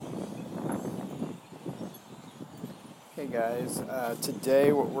Guys,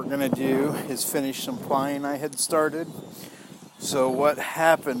 today what we're going to do is finish some plying I had started. So what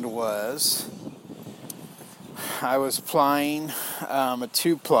happened was I was plying a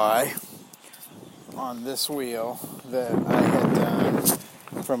 2-ply on this wheel that I had done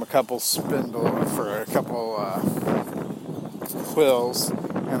from a couple quills,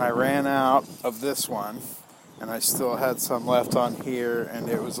 and I ran out of this one, and I still had some left on here, and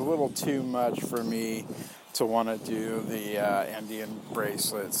it was a little too much for me to want to do the Indian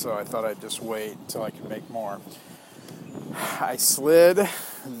bracelet, so I thought I'd just wait until I could make more. I slid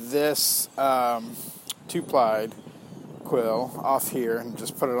this 2-plied quill off here and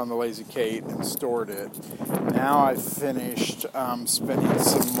just put it on the Lazy Kate and stored it. Now I've finished spinning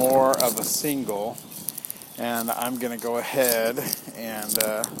some more of a single, and I'm going to go ahead and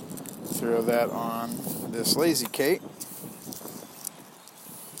throw that on this Lazy Kate.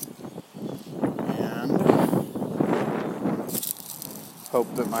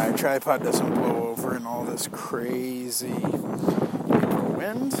 Hope that my tripod doesn't blow over in all this crazy April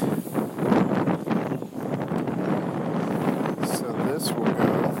wind. So this will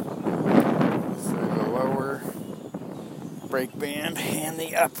go through the lower brake band and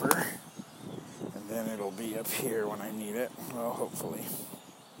the upper, and then it'll be up here when I need it, well, hopefully.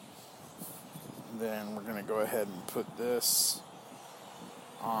 Then we're going to go ahead and put this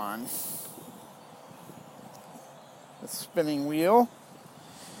on the spinning wheel.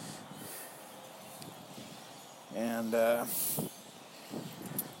 And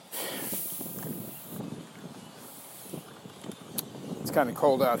it's kind of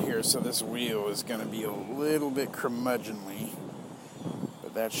cold out here, so this wheel is going to be a little bit curmudgeonly,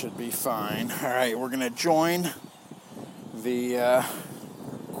 but that should be fine. All right, we're going to join the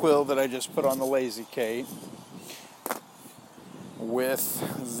quill that I just put on the Lazy Kate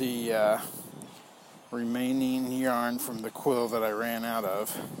with the remaining yarn from the quill that I ran out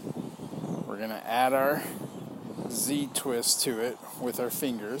of. We're going to add our Z-twist to it with our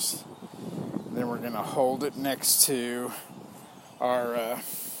fingers. Then we're going to hold it next to our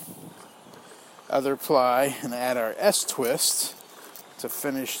other ply and add our S-twist to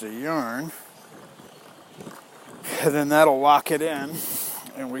finish the yarn. And then that'll lock it in,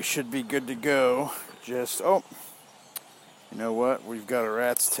 and we should be good to go. You know what? We've got a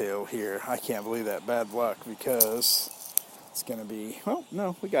rat's tail here. I can't believe that. Bad luck, because it's going to be... Oh,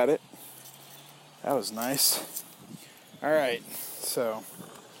 no, we got it. That was nice. All right, so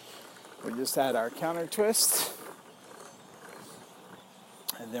we just had our counter twist,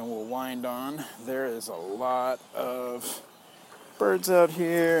 and then we'll wind on. There is a lot of birds out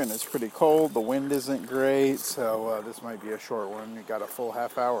here, and it's pretty cold. The wind isn't great, so this might be a short one. We got a full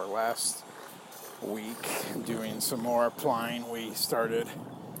half hour last week doing some more plying. We started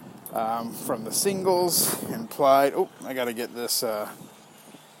from the singles and plied. Oh, I got to get this, that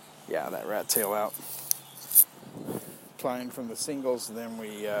rat tail out. Plying from the singles, and then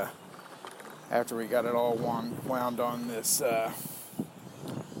we, after we got it all wound on this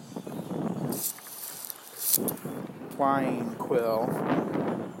plying quill,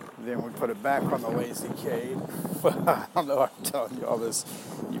 then we put it back on the Lazy Kate. I don't know, I'm telling you all this,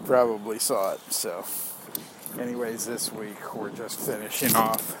 you probably saw it. So anyways, this week we're just finishing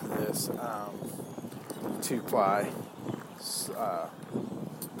off this 2-ply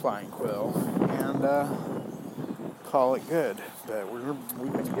plying quill, and call it good. But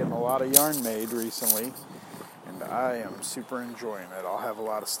we've been getting a lot of yarn made recently, and I am super enjoying it. I'll have a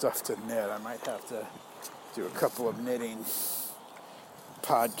lot of stuff to knit. I might have to do a couple of knitting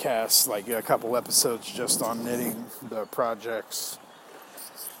podcasts, like a couple episodes just on knitting the projects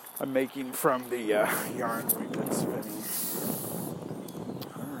I'm making from the yarns we've been spinning.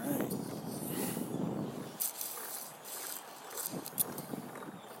 All right.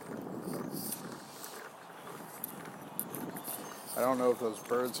 I don't know if those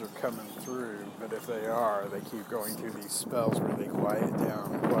birds are coming through, but if they are, they keep going through these spells where they quiet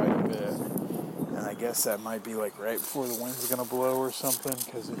down quite a bit. And I guess that might be like right before the wind's going to blow or something,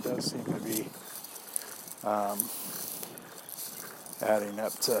 because it does seem to be adding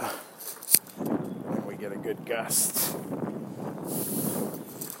up to when we get a good gust.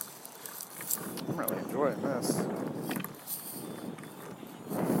 I'm really enjoying this.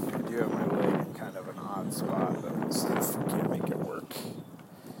 I do have my leg in kind of an odd spot, but we'll see if we can make it work.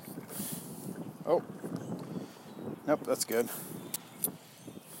 Oh, nope, that's good.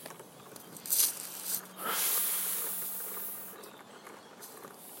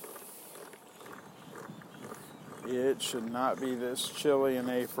 It should not be this chilly in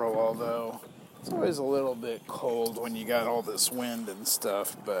April, although it's always a little bit cold when you got all this wind and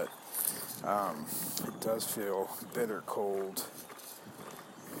stuff, but It does feel bitter cold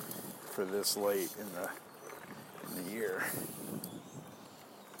for this late in the year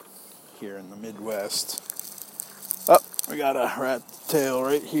here in the Midwest. Oh, we got a rat tail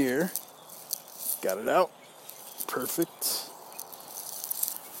right here. Got it out. Perfect.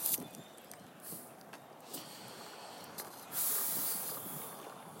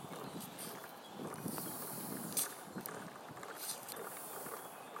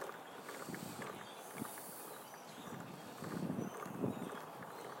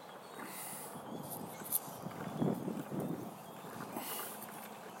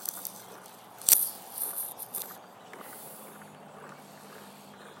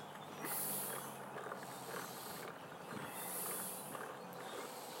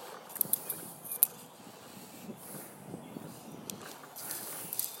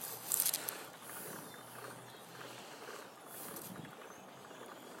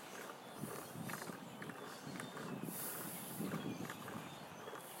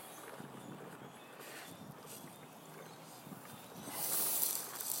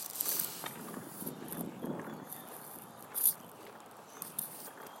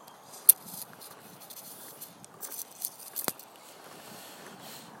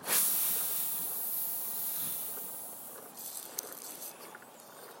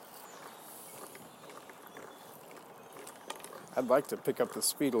 I'd like to pick up the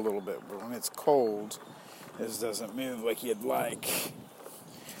speed a little bit, but when it's cold, this doesn't move like you'd like.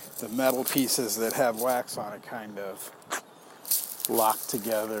 The metal pieces that have wax on it kind of lock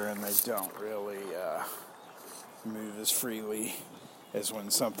together, and they don't really move as freely as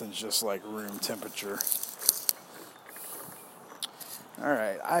when something's just like room temperature.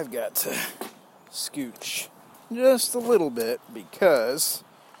 Alright, I've got to scooch just a little bit because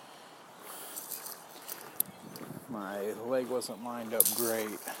my leg wasn't lined up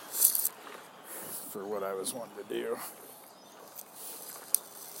great for what I was wanting to do.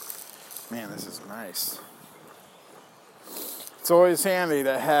 Man, this is nice. It's always handy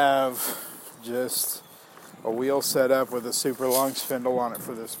to have just a wheel set up with a super long spindle on it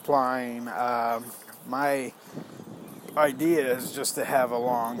for this plying. My idea is just to have a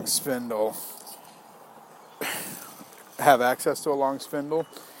long spindle, have access to a long spindle,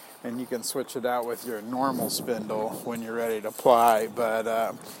 and you can switch it out with your normal spindle when you're ready to ply.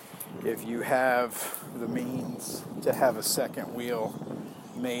 But if you have the means to have a second wheel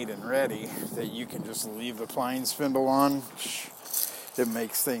made and ready that you can just leave the plying spindle on, it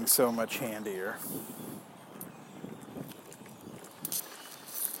makes things so much handier.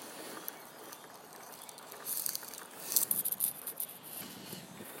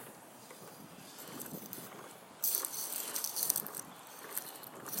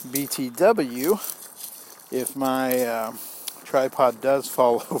 BTW, if my tripod does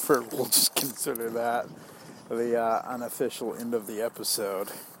fall over, we'll just consider that the unofficial end of the episode,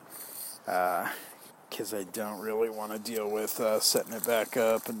 because I don't really want to deal with setting it back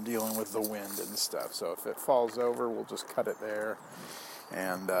up and dealing with the wind and stuff. So if it falls over, we'll just cut it there,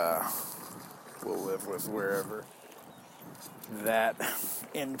 and we'll live with wherever that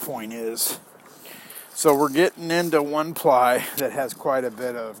end point is. So we're getting into one ply that has quite a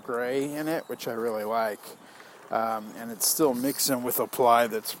bit of gray in it, which I really like. And it's still mixing with a ply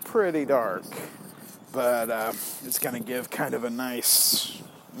that's pretty dark. But it's going to give kind of a nice,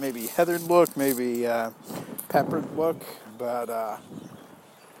 maybe heathered look, maybe peppered look. But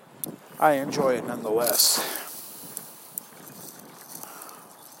I enjoy it nonetheless.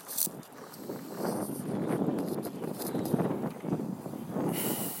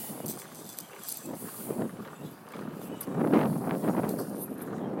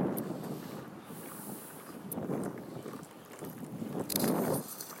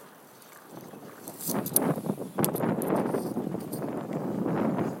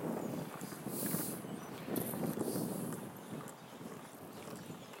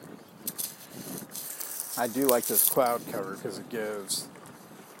 I do like this cloud cover because it gives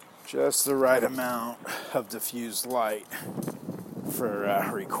just the right amount of diffused light for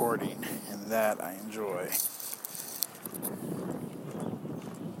recording, and that I enjoy.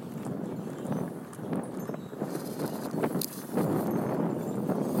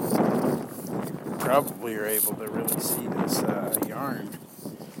 Probably are able to really see this yarn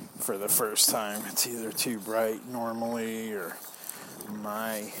for the first time. It's either too bright normally, or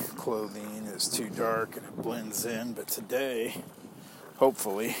my clothing is too dark and it blends in, but today,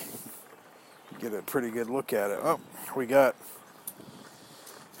 hopefully, get a pretty good look at it. Oh, we got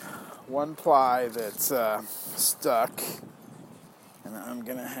one ply that's stuck, and I'm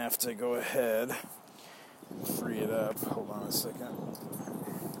gonna have to go ahead and free it up. Hold on a second.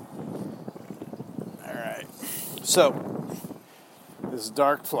 So, this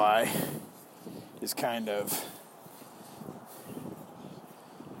dark fly is kind of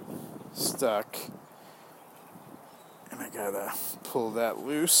stuck, and I gotta pull that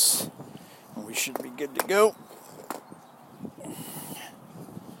loose, and we should be good to go. I'm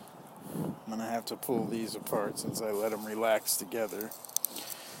gonna have to pull these apart since I let them relax together.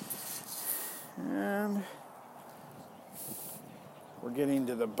 And we're getting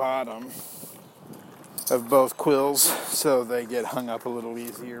to the bottom of both quills, so they get hung up a little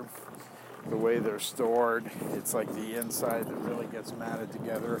easier. The way they're stored, it's like the inside that really gets matted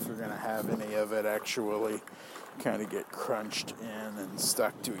together if you're going to have any of it actually kind of get crunched in and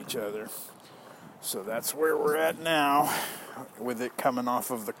stuck to each other. So that's where we're at now with it coming off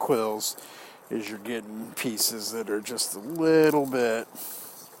of the quills, is you're getting pieces that are just a little bit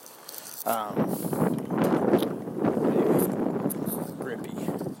grippy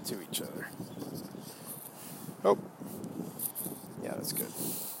to each other. Oh, yeah, that's good.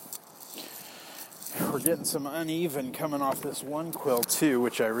 We're getting some uneven coming off this one quill too,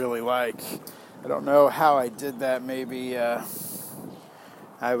 which I really like. I don't know how I did that. Maybe I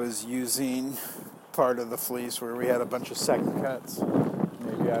was using part of the fleece where we had a bunch of second cuts.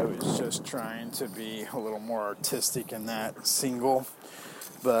 Maybe I was just trying to be a little more artistic in that single.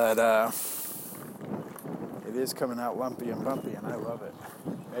 But it is coming out lumpy and bumpy, and I love it.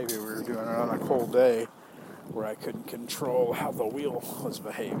 Maybe we were doing it on a cold day where I couldn't control how the wheel was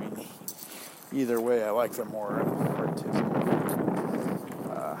behaving. Either way, I like the more artistic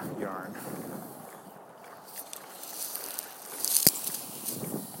yarn.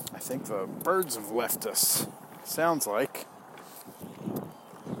 I think the birds have left us. Sounds like.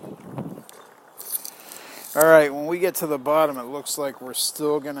 Alright, when we get to the bottom, it looks like we're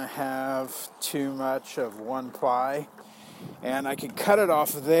still going to have too much of one ply. And I could cut it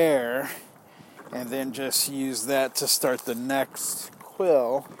off there and then just use that to start the next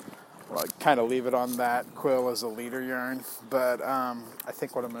quill. Well, kind of leave it on that quill as a leader yarn. But I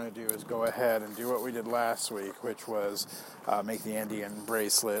think what I'm going to do is go ahead and do what we did last week, which was make the Andean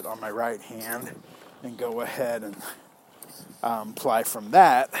bracelet on my right hand and go ahead and ply from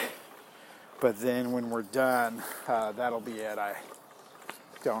that. But then when we're done, that'll be it. I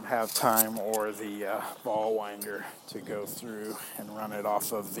don't have time or the ball winder to go through and run it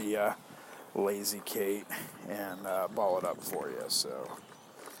off of the Lazy Kate and ball it up for you. So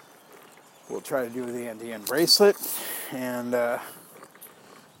we'll try to do the Andean bracelet and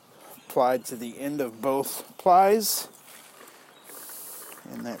plied to the end of both plies,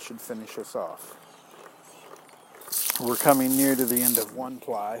 and that should finish us off. We're coming near to the end of one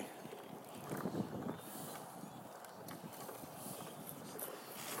ply.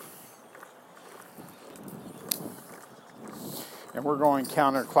 And we're going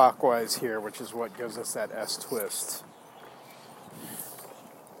counterclockwise here, which is what gives us that S twist.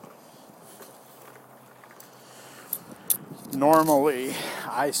 Normally,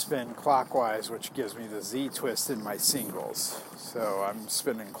 I spin clockwise, which gives me the Z twist in my singles. So I'm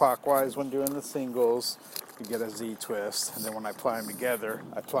spinning clockwise when doing the singles to get a Z twist. And then when I ply them together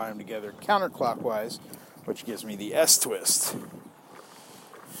counterclockwise, which gives me the S twist.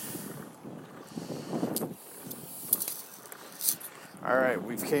 Alright,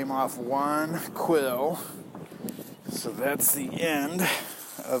 we've came off one quill. So that's the end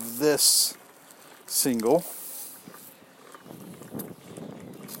of this single.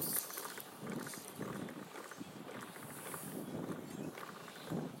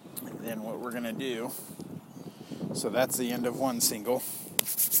 And then what we're going to do, so that's the end of one single.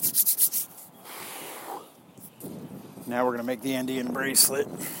 Now we're going to make the Andean bracelet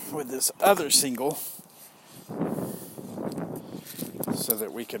with this other single, so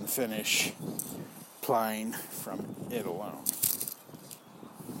that we can finish plying from it alone.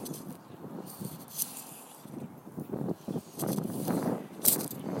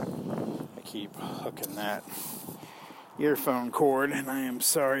 I keep hooking that earphone cord, and I am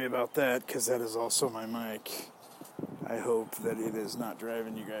sorry about that because that is also my mic. I hope that it is not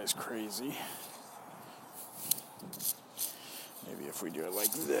driving you guys crazy. Maybe if we do it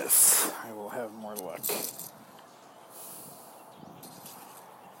like this, I will have more luck.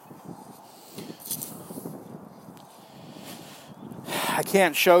 I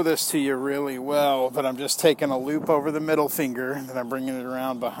can't show this to you really well, but I'm just taking a loop over the middle finger, and then I'm bringing it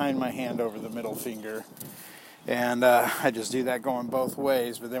around behind my hand over the middle finger. And I just do that going both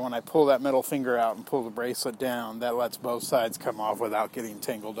ways, but then when I pull that middle finger out and pull the bracelet down, that lets both sides come off without getting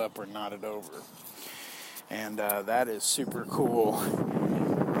tangled up or knotted over. And that is super cool.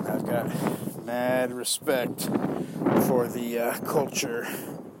 I've got mad respect for the culture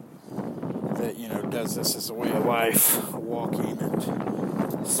that, does this as a way of life, walking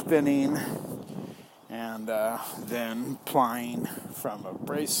and spinning, and then plying from a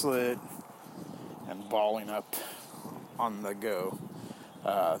bracelet and balling up on the go.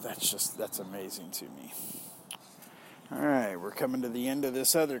 That's amazing to me. All right, we're coming to the end of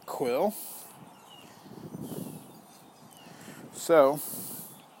this other quill. So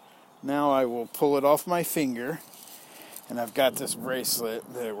now I will pull it off my finger, and I've got this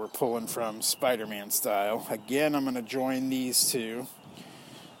bracelet that we're pulling from Spider-Man style. Again, I'm going to join these two.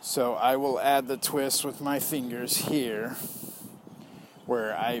 So I will add the twist with my fingers here,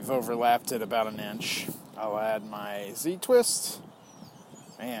 where I've overlapped it about an inch. I'll add my Z-twist.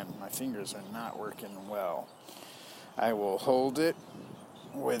 Man, my fingers are not working well. I will hold it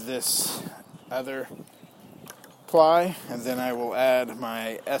with this other ply, and then I will add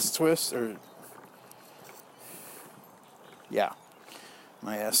my S-twist,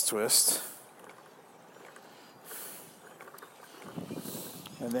 my S-twist.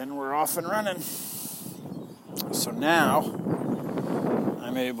 And then we're off and running. So now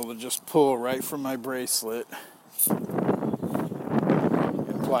I'm able to just pull right from my bracelet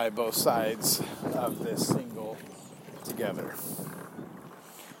and ply both sides of this single together.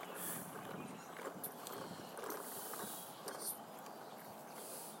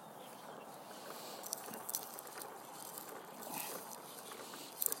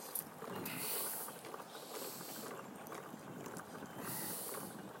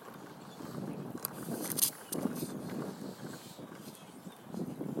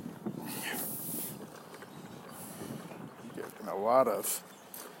 Getting a lot of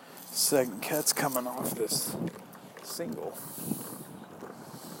second cuts coming off this single.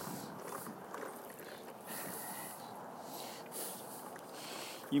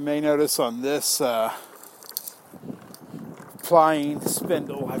 You may notice on this plying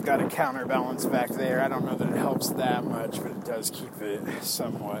spindle, I've got a counterbalance back there. I don't know that it helps that much, but it does keep it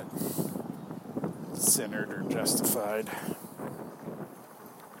somewhat centered or justified.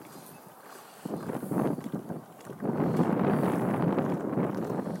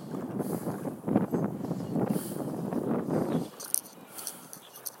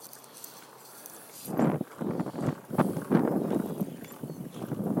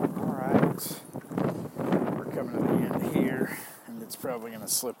 Probably going to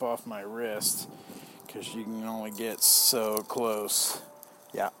slip off my wrist because you can only get so close.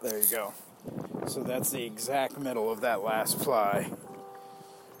 Yeah, there you go. So that's the exact middle of that last ply,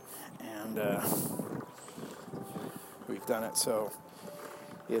 and we've done it so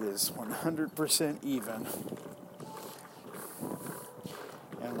it is 100% even,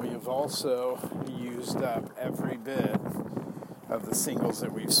 and we have also used up every bit of the singles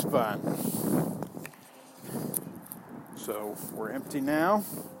that we've spun. So we're empty now,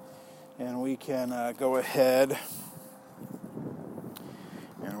 and we can go ahead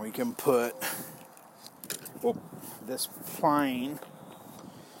and we can put this plying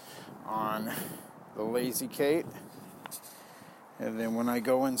on the Lazy Kate, and then when I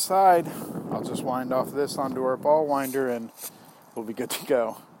go inside, I'll just wind off this onto our ball winder and we'll be good to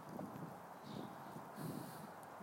go.